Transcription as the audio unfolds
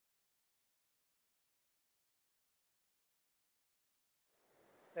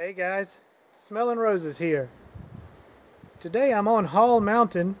Hey guys, Smelling Roses here. Today I'm on Hall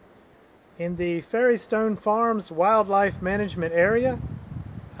Mountain in the Ferrystone Farms Wildlife Management Area.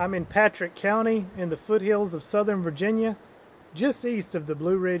 I'm in Patrick County in the foothills of Southern Virginia, just east of the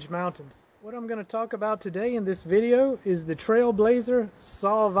Blue Ridge Mountains. What I'm going to talk about today in this video is the Trailblazer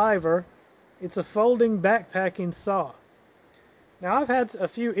Sawvivor. It's a folding backpacking saw. Now I've had a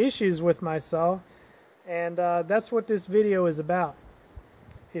few issues with my saw, and that's what this video is about.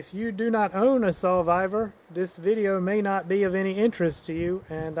 If you do not own a Sawvivor, this video may not be of any interest to you,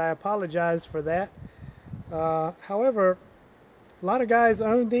 and I apologize for that. However, a lot of guys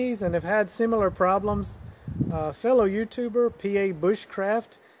own these and have had similar problems. Fellow YouTuber PA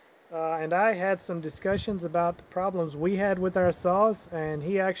Bushcraft and I had some discussions about the problems we had with our saws, and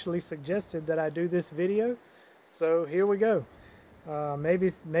he actually suggested that I do this video. So here we go. Maybe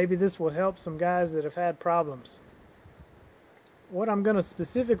this will help some guys that have had problems. What I'm going to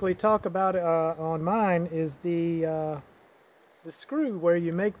specifically talk about on mine is the screw where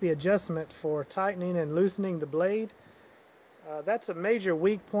you make the adjustment for tightening and loosening the blade. That's a major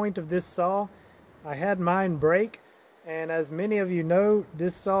weak point of this saw. I had mine break, and as many of you know,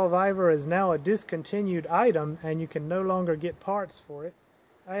 this Sawvivor is now a discontinued item and you can no longer get parts for it.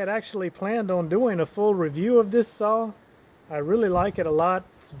 I had actually planned on doing a full review of this saw. I really like it a lot.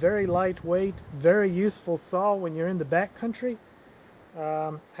 It's very lightweight, very useful saw when you're in the backcountry.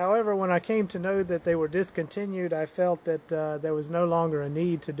 However, when I came to know that they were discontinued, I felt that there was no longer a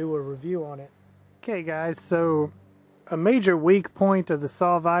need to do a review on it. Okay guys, so a major weak point of the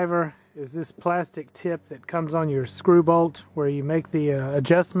Sawvivor is this plastic tip that comes on your screw bolt where you make the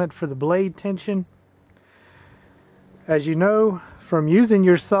adjustment for the blade tension. As you know from using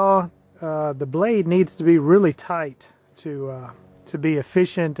your saw, the blade needs to be really tight to be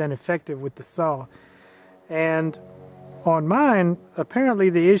efficient and effective with the saw. And on mine,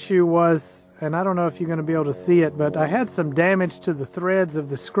 apparently the issue was, and I don't know if you're going to be able to see it, but I had some damage to the threads of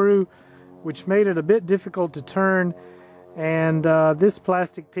the screw, which made it a bit difficult to turn, and this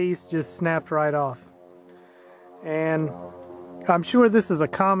plastic piece just snapped right off. And I'm sure this is a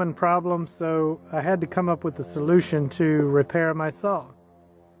common problem, so I had to come up with a solution to repair my saw.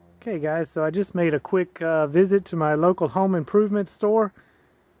 Okay guys, so I just made a quick visit to my local home improvement store,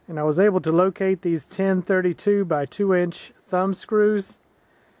 and I was able to locate these 1032 by 2-inch thumb screws.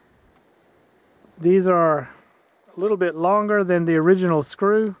 These are a little bit longer than the original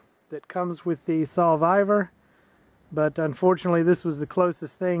screw that comes with the Sawvivor, but unfortunately this was the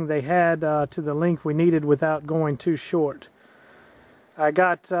closest thing they had to the length we needed without going too short. I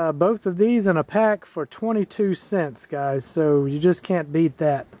got both of these in a pack for 22 cents, guys, so you just can't beat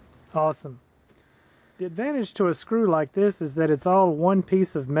that. Awesome. The advantage to a screw like this is that it's all one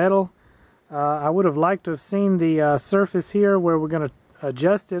piece of metal. I would have liked to have seen the surface here where we're going to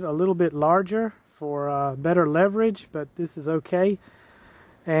adjust it a little bit larger for better leverage, but this is okay.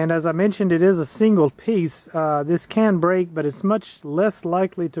 And as I mentioned, it is a single piece. This can break, but it's much less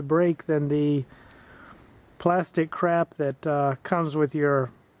likely to break than the plastic crap that comes with your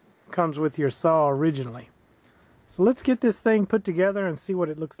saw originally. So let's get this thing put together and see what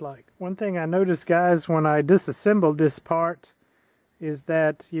it looks like. One thing I noticed, guys, when I disassembled this part is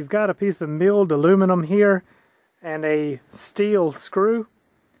that you've got a piece of milled aluminum here and a steel screw.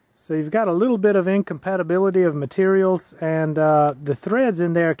 So you've got a little bit of incompatibility of materials, and the threads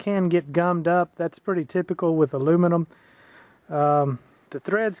in there can get gummed up. That's pretty typical with aluminum. The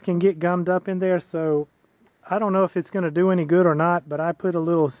threads can get gummed up in there, so I don't know if it's going to do any good or not, but I put a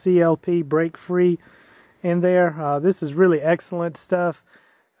little CLP break-free in there. This is really excellent stuff.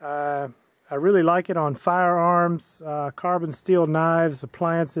 I really like it on firearms, carbon steel knives,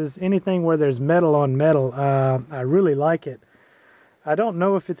 appliances, anything where there's metal on metal. I really like it. I don't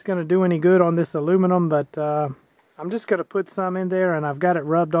know if it's going to do any good on this aluminum, but I'm just going to put some in there, and I've got it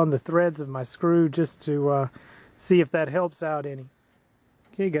rubbed on the threads of my screw just to see if that helps out any.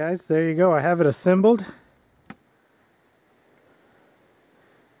 Okay guys, there you go. I have it assembled.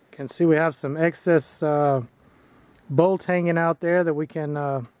 You can see we have some excess bolt hanging out there that we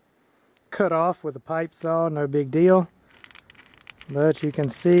can cut off with a pipe saw, no big deal. But you can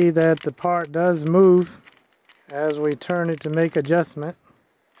see that the part does move as we turn it to make adjustment.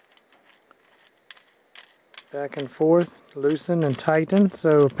 Back and forth, loosen and tighten.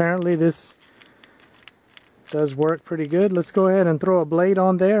 So apparently this does work pretty good. Let's go ahead and throw a blade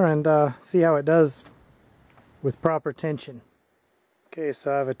on there and see how it does with proper tension. Okay,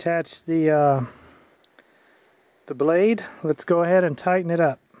 so I've attached the blade. Let's go ahead and tighten it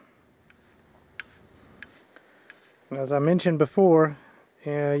up. As I mentioned before,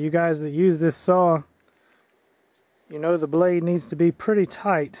 you guys that use this saw, you know the blade needs to be pretty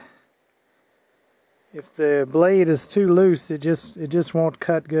tight. If the blade is too loose, it just won't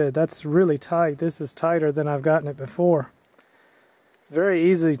cut good. That's really tight. This is tighter than I've gotten it before. Very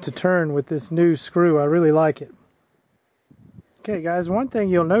easy to turn with this new screw. I really like it. Okay guys, one thing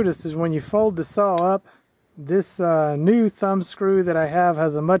you'll notice is when you fold the saw up, this new thumb screw that I have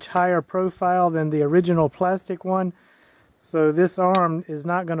has a much higher profile than the original plastic one. So this arm is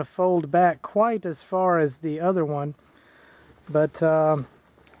not going to fold back quite as far as the other one. But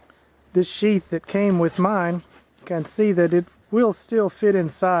this sheath that came with mine, you can see that it will still fit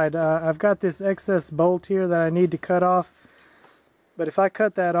inside. I've got this excess bolt here that I need to cut off, but if I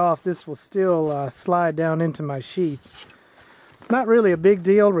cut that off, this will still slide down into my sheath. Not really a big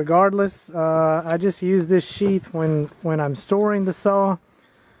deal regardless. I just use this sheath when I'm storing the saw.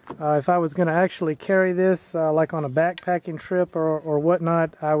 If I was going to actually carry this like on a backpacking trip or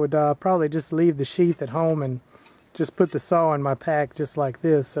whatnot, I would probably just leave the sheath at home and just put the saw in my pack just like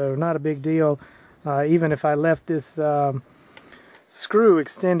this, so not a big deal, even if I left this screw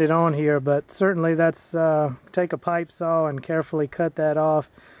extended on here. But certainly that's take a pipe saw and carefully cut that off.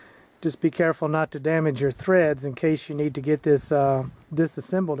 Just be careful not to damage your threads in case you need to get this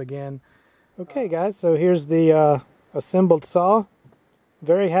disassembled again. Okay guys, so here's the assembled saw.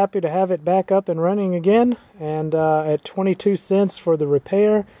 Very happy to have it back up and running again, and at 22 cents for the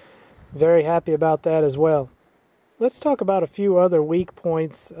repair. Very happy about that as well. Let's talk about a few other weak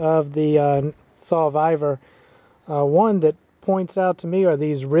points of the Sawvivor. One that points out to me are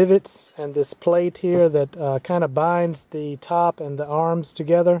these rivets and this plate here that kind of binds the top and the arms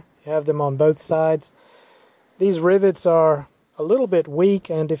together. You have them on both sides. These rivets are a little bit weak,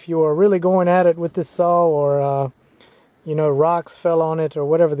 and if you are really going at it with this saw, or you know, rocks fell on it or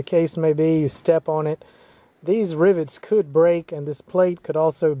whatever the case may be, you step on it, these rivets could break and this plate could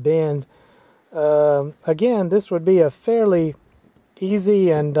also bend. Again, this would be a fairly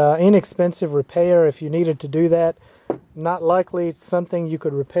easy and inexpensive repair if you needed to do that. Not likely something you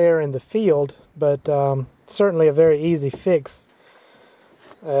could repair in the field, but certainly a very easy fix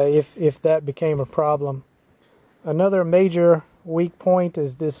if that became a problem. Another major weak point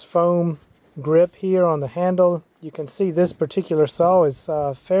is this foam grip here on the handle. You can see this particular saw is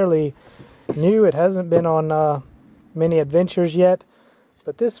fairly new. It hasn't been on many adventures yet.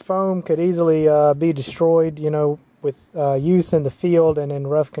 But this foam could easily be destroyed, you know, with use in the field and in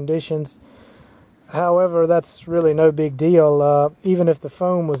rough conditions. However, that's really no big deal. Even if the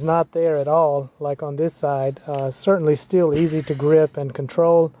foam was not there at all, like on this side, certainly still easy to grip and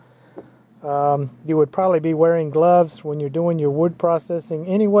control. You would probably be wearing gloves when you're doing your wood processing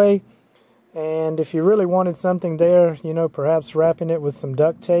anyway. And if you really wanted something there, you know, perhaps wrapping it with some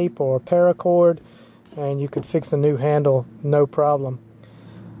duct tape or paracord, and you could fix a new handle, no problem.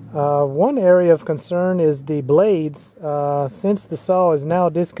 One area of concern is the blades. Since the saw is now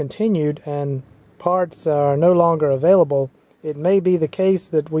discontinued and parts are no longer available, it may be the case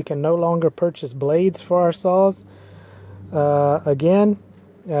that we can no longer purchase blades for our saws. Again,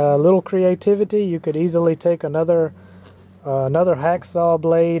 a little creativity, you could easily take another hacksaw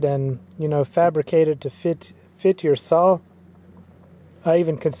blade and, you know, fabricate it to fit your saw. I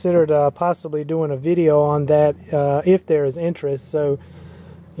even considered possibly doing a video on that if there is interest. So,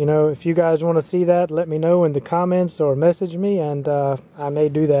 you know, if you guys want to see that, let me know in the comments or message me, and I may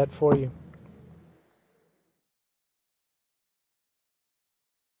do that for you.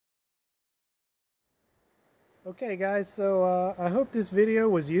 Okay guys, so I hope this video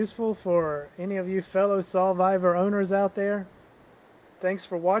was useful for any of you fellow Sawvivor owners out there. Thanks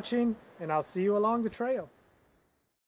for watching, and I'll see you along the trail.